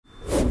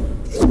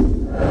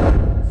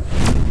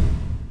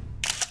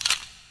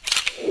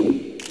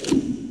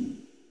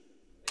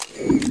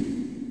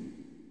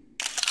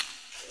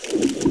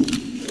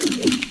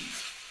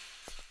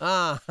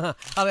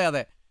അതെ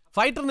അതെ,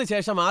 ഫൈറ്ററിന്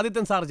ശേഷം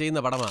ആദിത്യൻ സാർ ചെയ്യുന്ന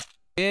പടമാ.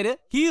 പേര്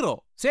ഹീറോ.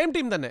 സെയിം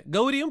ടീം തന്നെ,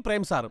 ഗൗരിയും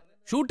പ്രേം സാറും.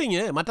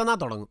 ഷൂട്ടിങ് മറ്റന്നാൾ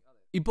തുടങ്ങും.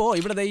 ഇപ്പോ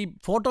ഇവിടെ ഈ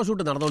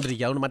ഫോട്ടോഷൂട്ട്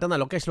നടന്നുകൊണ്ടിരിക്കുക. അതുകൊണ്ട് മറ്റന്നാൾ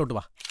ലൊക്കേഷനിലോട്ട്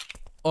വാ.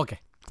 ഓക്കെ.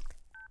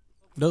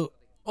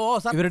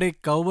 ഇവരുടെ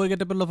കൗബോയ്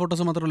ഗെറ്റപ്പിലുള്ള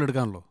ഫോട്ടോസ് മാത്രമല്ല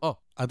എടുക്കാനുള്ളൂ.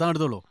 അതാണ്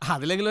എടുത്തോളൂ.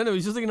 അതിലെങ്കിലും എന്നെ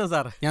വിശ്വസിക്കണം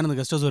സാർ. ഞാനൊന്ന്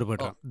ഗസ്റ്റ് ഹൗസ് വരെ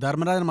പോയിട്ടോ.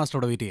 ധർമ്മരാജൻ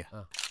മാസ്റ്ററോട് വെയിറ്റ്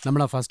ചെയ്യാം.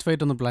 നമ്മളാ ഫസ്റ്റ്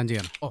ഫൈറ്റ് ഒന്ന് പ്ലാൻ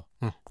ചെയ്യണം.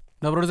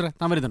 പ്രൊഡ്യൂസറെ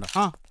താൻ വരുന്നുണ്ടോ?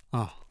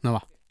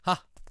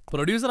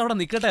 പ്രൊഡ്യൂസർ അവിടെ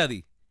നിൽക്കട്ടെ. മതി,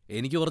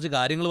 എനിക്ക് കുറച്ച്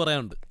കാര്യങ്ങൾ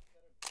പറയാനുണ്ട്.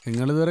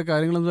 നിങ്ങളിതുവരെ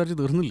കാര്യങ്ങളൊന്നും വിചാരിച്ച്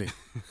തീർന്നില്ലേ?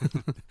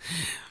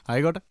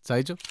 ആയിക്കോട്ടെ,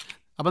 സഹിച്ചു.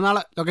 അപ്പം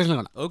നാളെ ലൊക്കേഷനിൽ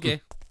കാണാം. ഓക്കെ.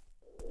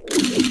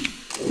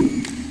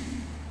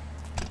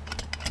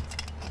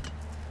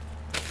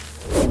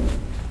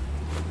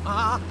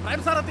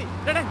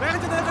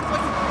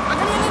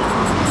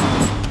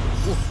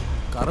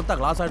 കറുത്ത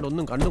ഗ്ലാസ് ആയിട്ട്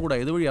ഒന്നും കണ്ടുകൂടാ.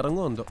 ഇതുവഴി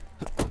ഇറങ്ങുമോ എന്തോ.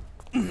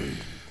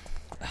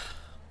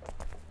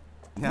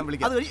 ഞാൻ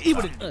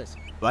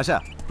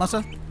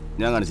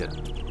കാണിച്ചു തരാം.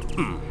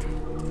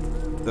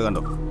 ഇത്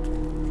കണ്ടോ,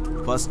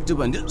 first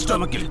punch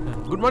സ്റ്റൊമക്കിൽ.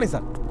 Good morning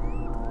sir.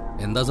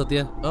 എന്താ സത്യ,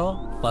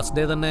 ഫസ്റ്റ്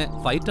ഡേ തന്നെ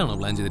ഫൈറ്റ് ആണോ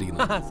പ്ലാൻ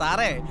ചെയ്തിരിക്കുന്നത്?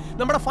 സാറേ,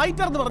 നമ്മുടെ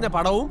ഫൈറ്റർ എന്ന് പറഞ്ഞ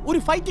പടവും ഒരു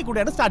ഫൈറ്റിൽ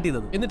കൂടെയാണ് സ്റ്റാർട്ട്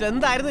ചെയ്തത്. എന്നിട്ട്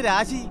എന്തായിരുന്നു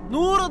രാശി?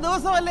 100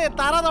 ദിവസമല്ലേ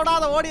തറ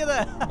തൊടാതെ ഓടിയത്.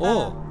 ഓ,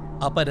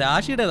 അപ്പൊ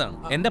രാശിയുടേതാണ്.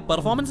 എന്റെ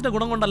പെർഫോമൻസിന്റെ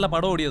ഗുണം കൊണ്ടല്ല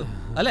പടം ഓടിയത്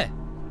അല്ലേ?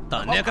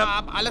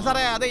 അല്ല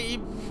സാറേ, അതെ ഈ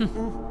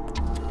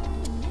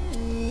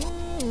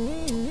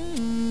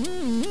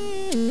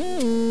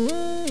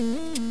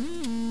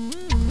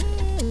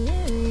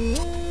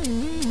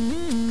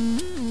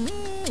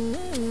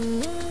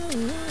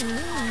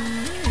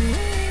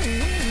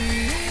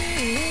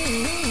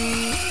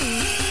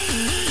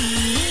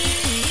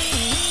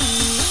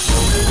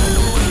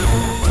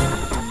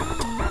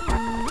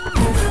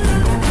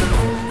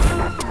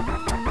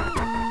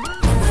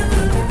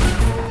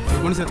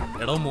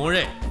എടോ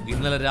മോഴെ,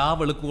 ഇന്നലെ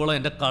രാവെളുക്കുവോളം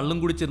എന്റെ കള്ളും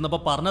കൂടി ചെന്നപ്പോ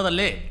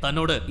പറഞ്ഞതല്ലേ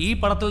തന്നോട് ഈ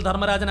പടത്തിൽ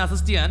ധർമ്മരാജൻ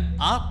അസിസ്റ്റ് ചെയ്യാൻ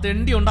ആ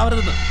തെണ്ടി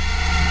ഉണ്ടാവരുതെന്ന്.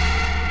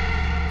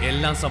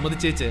 എല്ലാം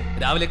സമ്മതിച്ചേച്ച്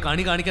രാവിലെ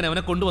കണി കാണിക്കാൻ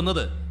അവനെ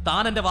കൊണ്ടുവന്നത്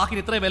താൻ എന്റെ വാക്കിന്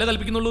ഇത്രേ വില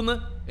കൽപ്പിക്കുന്നുള്ളൂ എന്ന്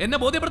എന്നെ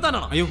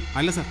ബോധ്യപ്പെടുത്താനാണോ? അയ്യോ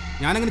അല്ല സാർ,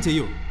 ഞാനങ്ങനെ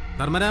ചെയ്യൂ.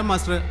 ധർമ്മരാജൻ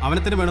മാസ്റ്റർ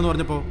അവനെ തന്നെ വേണമെന്ന്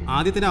പറഞ്ഞപ്പോ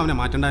ആദ്യത്തിന് അവനെ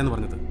മാറ്റണ്ടെന്ന്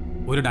പറഞ്ഞത്.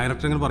 ഒരു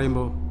ഡയറക്ടർ അങ്ങനെ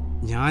പറയുമ്പോ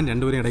ഞാൻ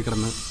രണ്ടുപേരും ഇടയിൽ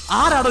കിടന്ന്.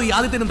 ആരാടോ ഈ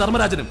ആദിത്യനും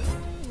ധർമ്മരാജനും?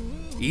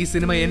 ഈ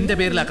സിനിമ എന്റെ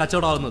പേരിലാ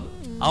കച്ചവടമാവുന്നത്.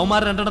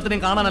 അവന്മാർ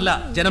രണ്ടെണ്ണത്തിനെയും കാണാനല്ല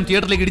ജനം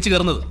തിയേറ്ററിലേക്ക് ഇടിച്ചു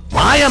കയറുന്നത്.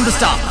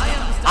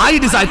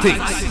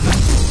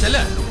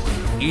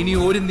 ഇനി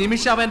ഒരു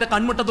നിമിഷം അവൻ എന്റെ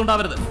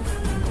കൺമുട്ടത്തുണ്ടാവരുത്.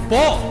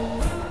 പോ,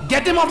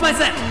 get him of my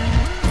set.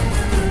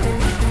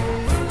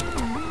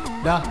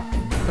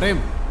 Prem,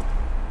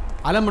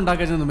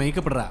 അലമ്പുണ്ടാക്കാൻ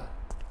makeup ഇടറാ.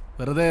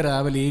 വെറുതെ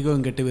രാവിലെ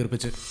ഈഗോയും കെട്ടി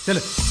വീർപ്പിച്ച്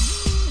ചെല്.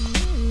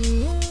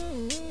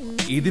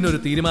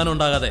 ഇതിനൊരു തീരുമാനം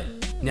ഉണ്ടാകാതെ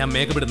ഞാൻ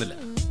മേക്കപ്പ് ഇടുന്നില്ല.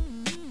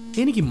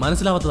 എനിക്ക്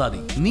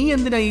മനസ്സിലാവാത്തതാതി, നീ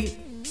എന്തിനാ ഈ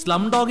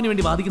സ്ലം ഡോഗിന്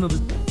വേണ്ടി വാദിക്കുന്നത്?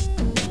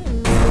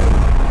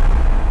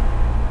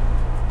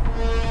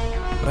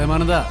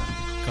 പ്രേമാനന്ദ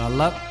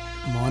കള്ള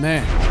മോനെ,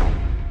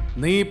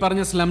 നീ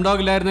പറഞ്ഞ സ്ലം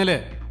ഡോഗ് ഇല്ലായിരുന്നേല്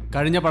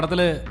കഴിഞ്ഞ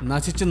പടത്തില്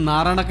നശിച്ച്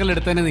നാറാണക്കൽ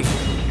എടുത്തേനെ. നീ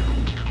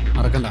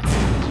മറക്കണ്ട.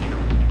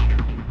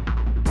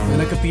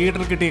 നിനക്ക്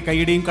തിയേറ്ററിൽ കിട്ടിയ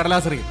കൈയിടിയും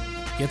കടലാസറിയും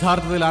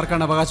യഥാർത്ഥത്തിൽ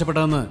ആർക്കാണ്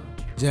അവകാശപ്പെട്ടതെന്ന്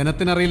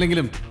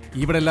ജനത്തിനറിയില്ലെങ്കിലും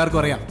ഇവിടെ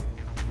എല്ലാവർക്കും അറിയാം.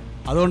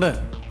 അതുകൊണ്ട്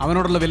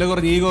അവനോടുള്ള വില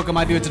കുറഞ്ഞ ഈഗോ ഒക്കെ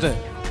മാറ്റി വെച്ചിട്ട്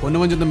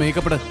പൊന്നുമഞ്ചൊന്ന്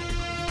മേക്കപ്പെട്.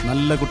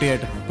 നല്ല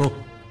കുട്ടിയായിട്ട് പോ.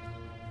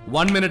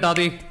 1 മിനിറ്റ്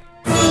ആദി.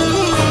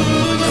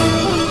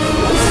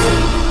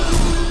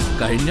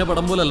 കഴിഞ്ഞ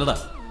പടം പോലല്ലടാ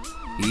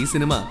ഈ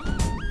സിനിമ.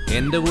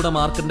 എന്റെ കൂടെ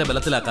മാർക്കറ്റിന്റെ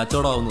ബലത്തിലാ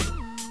കച്ചവടമാവുന്നത്.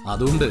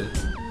 അതുകൊണ്ട്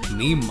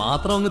നീ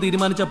മാത്രം അങ്ങ്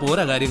തീരുമാനിച്ച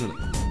പോരാ കാര്യങ്ങൾ.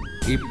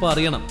 ഇപ്പൊ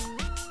അറിയണം,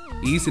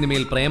 ഈ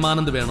സിനിമയിൽ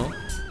പ്രേമാനന്ദ് വേണോ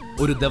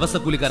ഒരു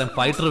ദിവസക്കൂലിക്കാരൻ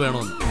ഫൈറ്റർ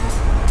വേണോ എന്ന്.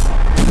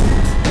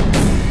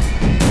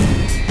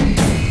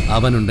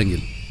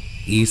 അവനുണ്ടെങ്കിൽ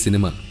ഈ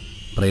സിനിമ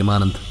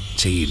പ്രേമാനന്ദ്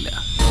ചെയ്യില്ല.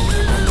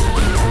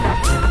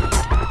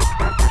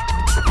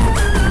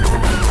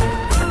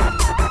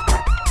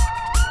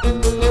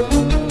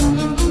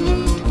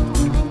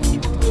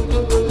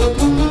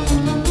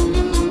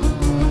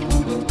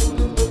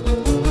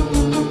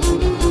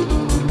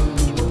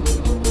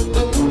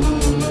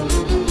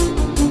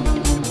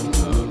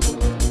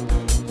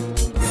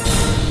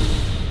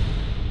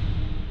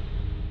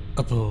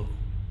 അപ്പോ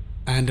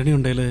ആന്റണി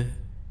ഉണ്ടെങ്കില്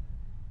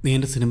നീ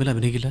എന്റെ സിനിമയിൽ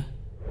അഭിനയിക്കില്ല?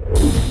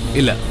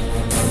 ഇല്ല.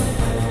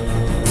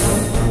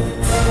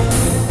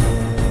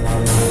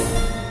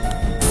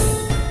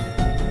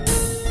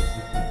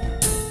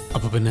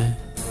 അപ്പൊ പിന്നെ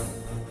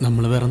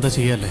നമ്മൾ വേറെന്താ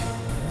ചെയ്യല്ലേ?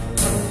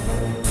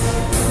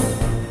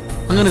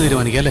 അങ്ങനെ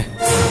തീരുമാനിക്കല്ലേ?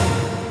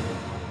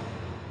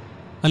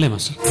 അല്ലേ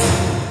മാസ്റ്റർ?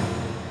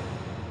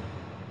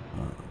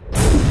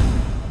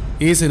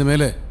 ഈ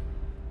സിനിമയില്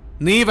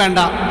നീ വേണ്ട.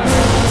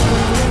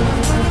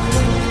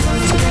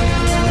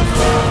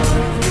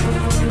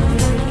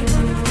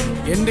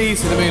 എന്റെ ഈ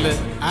സിനിമയിൽ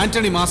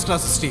ആന്റണി മാസ്റ്റർ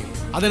അസിസ്റ്റ് ചെയ്യും.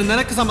 അതിന്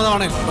നിനക്ക്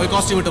സമ്മതമാണെങ്കിൽ ഒരു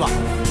കോസ്റ്റ്യൂം ഇട്ട് വാ.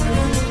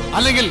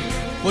 അല്ലെങ്കിൽ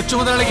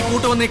കൊച്ചുമുതലാളിക്ക്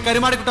കൂട്ടുവന്ന് ഈ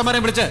കരുമാടിക്കുട്ടന്മാരെ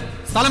വിളിച്ച്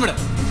സ്ഥലം വിട്.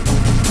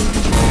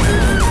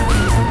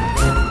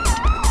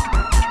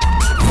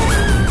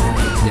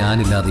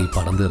 ഞാനില്ലാതെ ഈ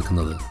പടം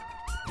തീർക്കുന്നത്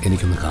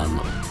എനിക്കൊന്ന്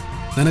കാണണം.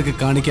 നിനക്ക്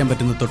കാണിക്കാൻ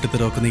പറ്റുന്ന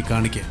തൊട്ടിത്തരമൊക്കെ നീ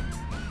കാണിക്കുക.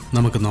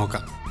 നമുക്ക്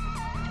നോക്കാം.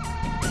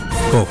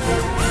 ഓ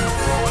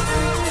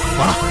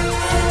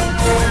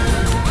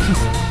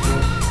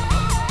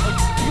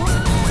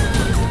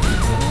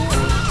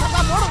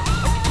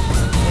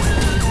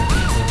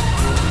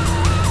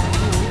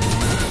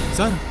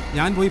സാർ,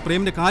 ഞാൻ പോയി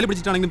പ്രേമിന്റെ കാല്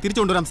പിടിച്ചിട്ടാണെങ്കിലും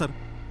തിരിച്ചു കൊണ്ടുവരാം സാർ.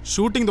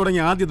 ഷൂട്ടിംഗ്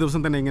തുടങ്ങിയ ആദ്യ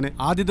ദിവസം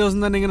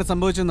തന്നെ ഇങ്ങനെ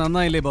സംഭവിച്ചത്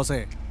നന്നായില്ലേ ബോസേ?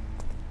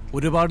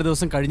 ഒരുപാട്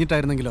ദിവസം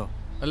കഴിഞ്ഞിട്ടായിരുന്നെങ്കിലോ?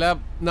 അല്ല,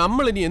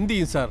 നമ്മൾ ഇനി എന്ത്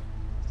ചെയ്യും സാർ?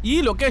 ഈ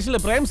ലൊക്കേഷനിൽ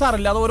പ്രേം സാർ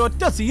ഇല്ലാതെ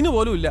ഒരൊറ്റ സീന്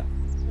പോലും ഇല്ല.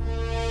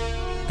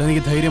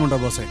 തനിക്ക് ധൈര്യമുണ്ടോ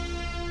ബോസേ?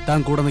 താൻ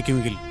കൂടെ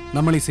നിൽക്കുമെങ്കിൽ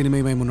നമ്മൾ ഈ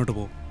സിനിമയുമായി മുന്നോട്ട്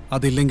പോകും.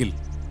 അതില്ലെങ്കിൽ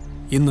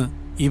ഇന്ന്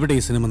ഇവിടെ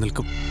ഈ സിനിമ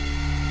നിൽക്കും.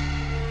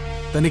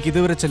 തനിക്ക്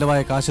ഇതുവരെ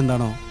ചെലവായ കാശ്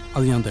എന്താണോ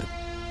അത് ഞാൻ തരും.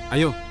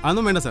 അയ്യോ,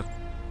 അതൊന്നും വേണ്ട സാർ.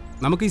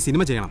 നമുക്ക് ഈ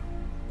സിനിമ ചെയ്യണം.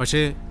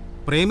 പക്ഷേ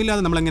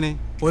പ്രേമില്ലാതെ നമ്മളെങ്ങനെ?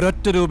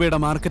 ഒരൊറ്റ രൂപയുടെ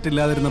മാർക്കറ്റ്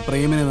ഇല്ലാതിരുന്ന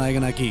പ്രേമിനെ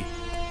നായകനാക്കി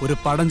ഒരു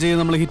പടം ചെയ്ത്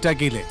നമ്മൾ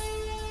ഹിറ്റാക്കിയില്ലേ?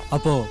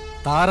 അപ്പോ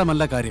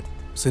താരമല്ല കാര്യം,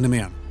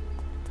 സിനിമയാണ്.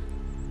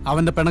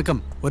 അവന്റെ പിണക്കം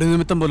ഒരു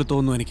നിമിത്തം പോലെ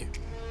തോന്നുന്നു എനിക്ക്.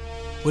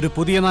 ഒരു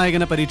പുതിയ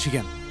നായകനെ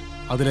പരീക്ഷിക്കാൻ,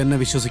 അതിലെന്നെ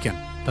വിശ്വസിക്കാൻ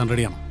താൻ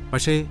റെഡിയാണ്.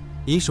 പക്ഷേ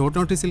ഈ ഷോർട്ട്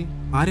നോട്ടീസിൽ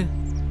ആര്?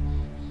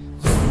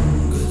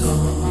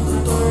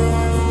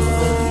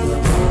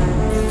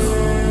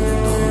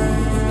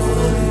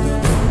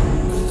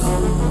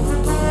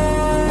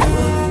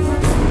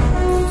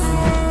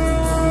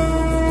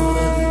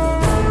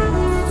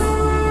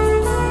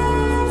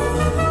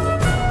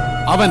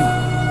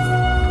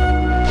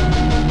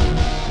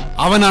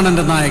 അവനാണ്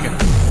എന്റെ നായകൻ.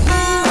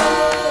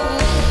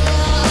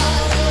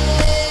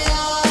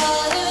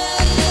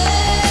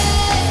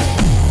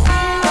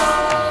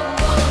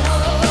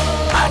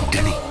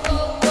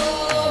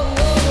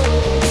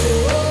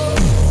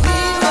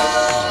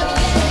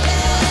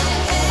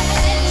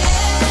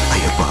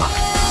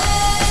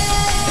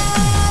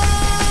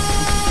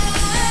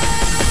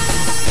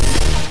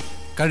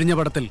 കഴിഞ്ഞ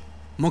പടത്തിൽ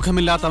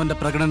മുഖമില്ലാത്തവന്റെ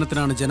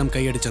പ്രകടനത്തിനാണ് ജനം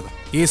കൈയടിച്ചത്.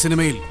 ഈ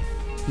സിനിമയിൽ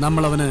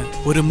നമ്മൾ അവന്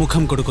ഒരു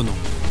മുഖം കൊടുക്കുന്നു,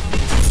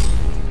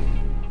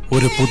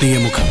 ഒരു പുതിയ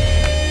മുഖം.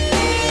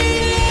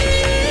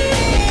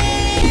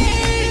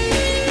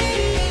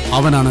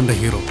 അവനാണ് എന്റെ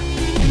ഹീറോ.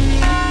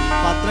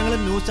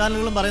 പത്രങ്ങളും ന്യൂസ്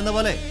ചാനലുകളും പറയുന്ന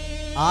പോലെ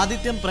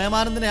ആദിത്യം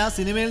പ്രേമാനന്ദനെ ആ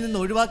സിനിമയിൽ നിന്ന്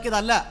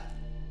ഒഴിവാക്കിയതല്ല.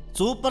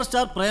 സൂപ്പർ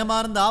സ്റ്റാർ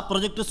പ്രേമാനന്ദ് ആ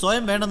പ്രൊജക്ട്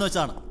സ്വയം വേണ്ടെന്ന്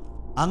വെച്ചാണ്.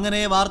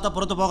 അങ്ങനെ വാർത്ത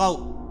പുറത്തു പോകാവൂ.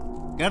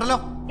 കേട്ടല്ലോ.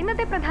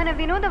 ഇന്നത്തെ പ്രധാന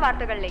വിനോദ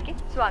വാർത്തകളിലേക്ക്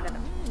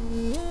സ്വാഗതം.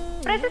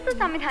 പ്രശസ്ത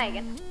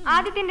സംവിധായകൻ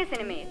ആദിത്യന്റെ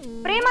സിനിമയിൽ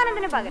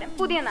പ്രേമാനന്ദിന് പകരം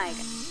പുതിയ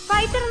നായകൻ.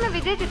 ഫൈറ്റർ എന്ന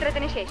വിജയ്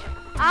ചിത്രത്തിന് ശേഷം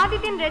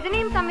ആദിത്യൻ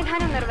രചനയും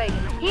സംവിധാനവും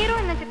നിർവഹിക്കുന്ന ഹീറോ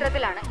എന്ന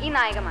ചിത്രത്തിലാണ് ഈ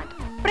നായകമാറ്റം.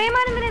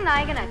 പ്രേമാനന്ദിനെ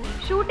നായകനാക്കി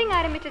ഷൂട്ടിംഗ്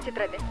ആരംഭിച്ച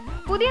ചിത്രത്തിൽ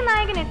പുതിയ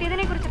നായകൻ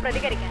എത്തിയതിനെ കുറിച്ച്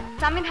പ്രതികരിക്കാൻ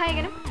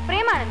സംവിധായകനും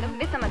പ്രേമാനന്ദും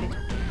വിസമ്മതിച്ചു.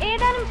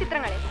 ഏതാനും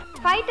ചിത്രങ്ങളിൽ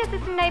ഫൈറ്റ്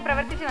അസിസ്റ്റന്റായി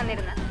പ്രവർത്തിച്ചു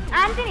വന്നിരുന്ന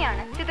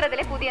ആന്റണിയാണ്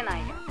ചിത്രത്തിലെ പുതിയ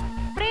നായകൻ.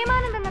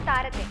 പ്രേമാനന്ദ് എന്ന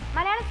താരത്തെ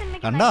മലയാള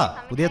സിനിമയ്ക്ക്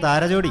പുതിയ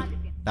താരജോഡി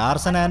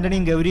ടാർസൻ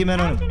ആന്റണിയും ഗൗരി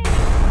മേനോനും.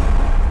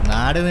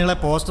 നാട് നീളെ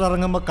പോസ്റ്റർ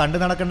ഇറങ്ങുമ്പോ കണ്ടു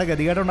നടക്കേണ്ട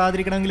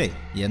ഗതികേടുണ്ടാതിരിക്കണമെങ്കിലേ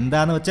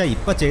എന്താന്ന് വെച്ചാ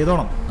ഇപ്പൊ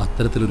ചെയ്തോണം.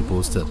 അത്തരത്തിലൊരു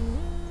പോസ്റ്റർ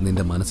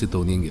നിന്റെ മനസ്സിൽ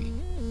തോന്നിയെങ്കിൽ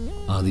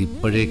അത്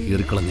ഇപ്പോഴേ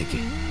കീറിക്കളഞ്ഞേക്ക്.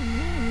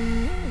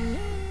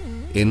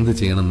 എന്ത്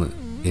ചെയ്യണമെന്ന്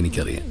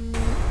എനിക്കറിയാം.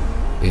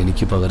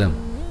 എനിക്ക് പകരം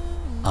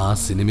ആ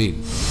സിനിമയിൽ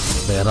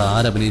വേറെ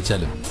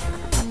ആരഭിനയിച്ചാലും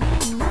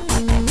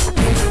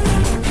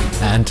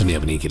ആന്റണി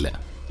അഭിനയിക്കില്ല.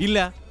 ഇല്ല,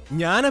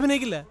 ഞാൻ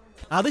അഭിനയിക്കില്ല.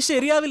 അത്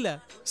ശരിയാവില്ല.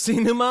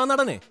 സിനിമാ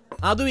നടനെ,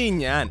 അതും ഈ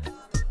ഞാൻ.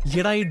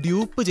 ഈടാ, ഈ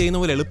ഡ്യൂപ്പ് ചെയ്യുന്ന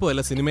പോലെ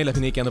എളുപ്പമല്ല സിനിമയിൽ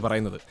അഭിനയിക്കാന്ന്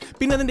പറയുന്നത്.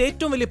 പിന്നെ അതിന്റെ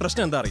ഏറ്റവും വലിയ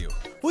പ്രശ്നം എന്താ അറിയോ?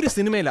 ഒരു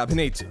സിനിമയിൽ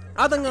അഭിനയിച്ച്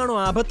അതെങ്ങാണോ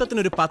അബദ്ധത്തിന്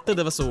ഒരു 10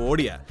 ദിവസം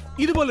ഓടിയാ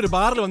ഇതുപോലൊരു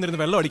ബാറിൽ വന്നിരുന്ന്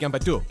വെള്ളം അടിക്കാൻ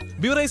പറ്റുമോ?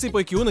 ബിവറേസിൽ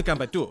പോയി ക്യൂ നിൽക്കാൻ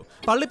പറ്റുമോ?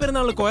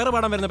 പള്ളിപ്പെരുന്നാളിന് കൊയർ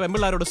പാടാൻ വരുന്ന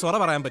പെമ്പിള്ളാരോട് സ്വറ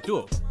പറയാൻ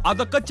പറ്റുമോ?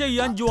 അതൊക്കെ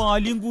ചെയ്യാൻ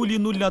ജോലിയും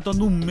കൂലിയൊന്നും ഇല്ലാത്ത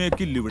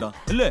ഉമ്മയൊക്കെ ഇവിടെ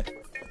അല്ലേ?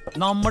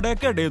 നമ്മുടെ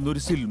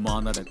ഇടയെന്നൊരു സിനിമാ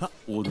നടൻ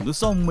ഒന്ന്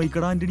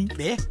സമ്മതിക്കടാ ആന്റണി.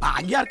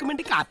 ഭാഗ്യാർക്കും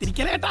വേണ്ടി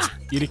കാത്തിരിക്കലേട്ടാ.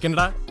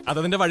 ഇരിക്കണ്ടാ,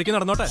 അതതിന്റെ വഴിക്ക്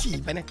നടന്നോട്ടെ.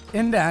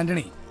 എന്റെ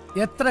ആന്റണി,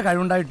 എത്ര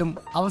കഴിവുണ്ടായിട്ടും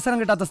അവസരം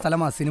കിട്ടാത്ത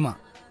സ്ഥലമാ സിനിമ.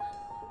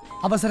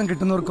 അവസരം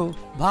കിട്ടുന്നവർക്കോ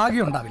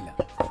ഭാഗ്യം ഉണ്ടാവില്ല,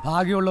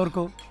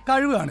 ഭാഗ്യമുള്ളവർക്കോ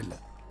കഴിവ് കാണില്ല.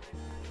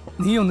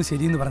 നീ ഒന്ന്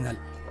ശരിയെന്ന് പറഞ്ഞാൽ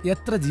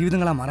എത്ര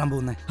ജീവിതങ്ങളാ മാറാൻ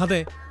പോകുന്നേ? അതെ,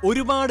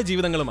 ഒരുപാട്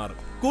ജീവിതങ്ങൾ മാറും,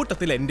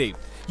 കൂട്ടത്തിൽ എന്റെയും.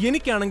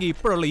 എനിക്കാണെങ്കിൽ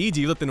ഇപ്പോഴുള്ള ഈ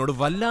ജീവിതത്തിനോട്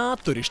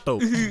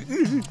വല്ലാത്തൊരിഷ്ടവും.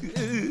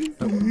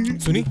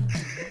 സുനി,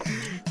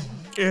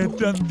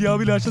 ഏറ്റവും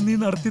അന്ത്യാഭിലാഷം നീ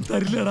നടത്തി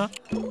തരില്ലടാ.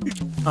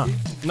 ആ,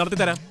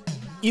 നടത്തിത്തരാം.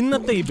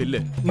 ഇന്നത്തെ ഈ ബില്ല്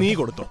നീ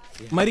കൊടുത്തോ.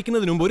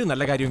 മരിക്കുന്നതിന് മുമ്പ് ഒരു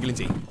നല്ല കാര്യമെങ്കിലും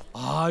ചെയ്യും.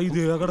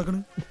 ഇതേ കിടക്കണ്.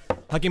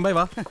 ഹക്കീം ഭായ്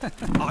വാ.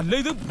 അല്ല,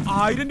 ഇത്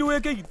 1000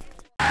 രൂപയൊക്കെ.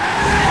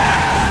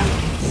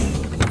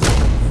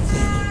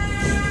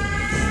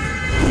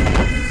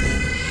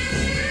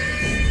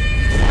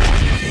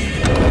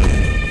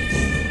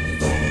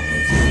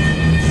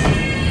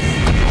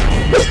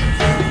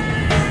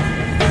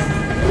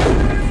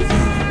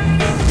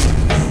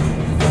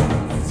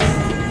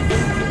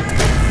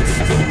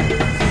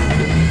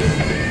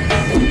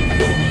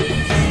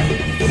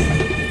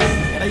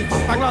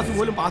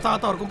 പോലും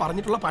പാസ്സാകാത്തവർക്കും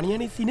പറഞ്ഞിട്ടുള്ള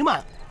പണിയാണ് ഈ സിനിമ.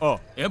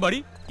 ബടി,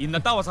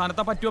 ഇന്നത്തെ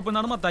അവസാനത്തെ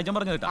പറ്റുവെന്നാണ് മത്തായിച്ചൻ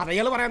പറഞ്ഞത്.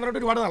 അറിയാൾ പറയാൻ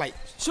ഒരുപാട് നാളായി.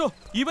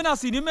 ഇവൻ ആ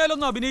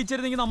സിനിമയിലൊന്നും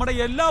അഭിനയിച്ചിരുന്നെങ്കിൽ നമ്മുടെ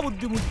എല്ലാ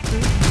ബുദ്ധിമുട്ട്.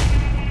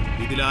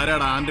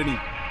 ഇതിലാരാടാ ആന്റണി?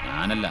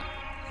 ഞാനല്ല.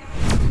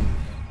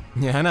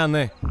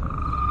 ഞാനാന്നേ.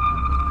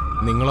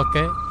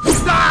 നിങ്ങളൊക്കെ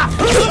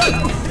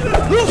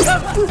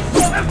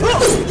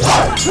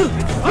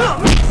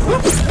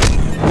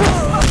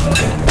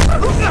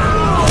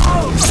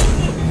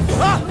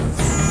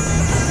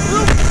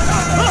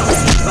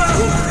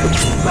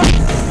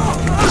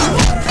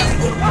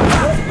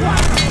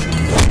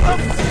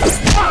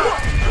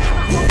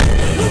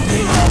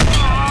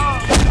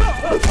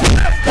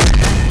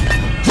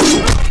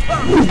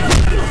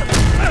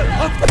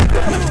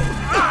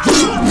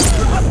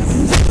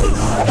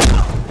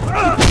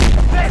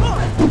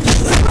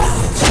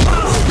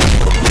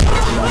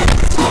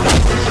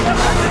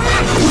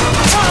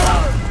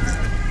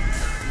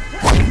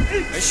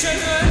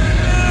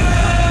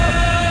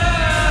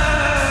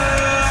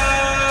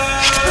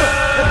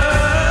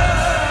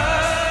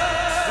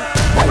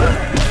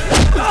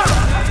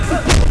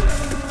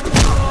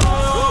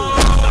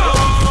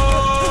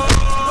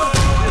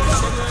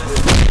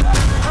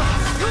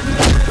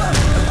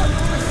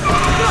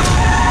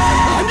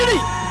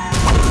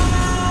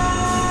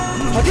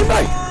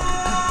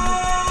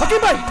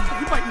Hakim bhai!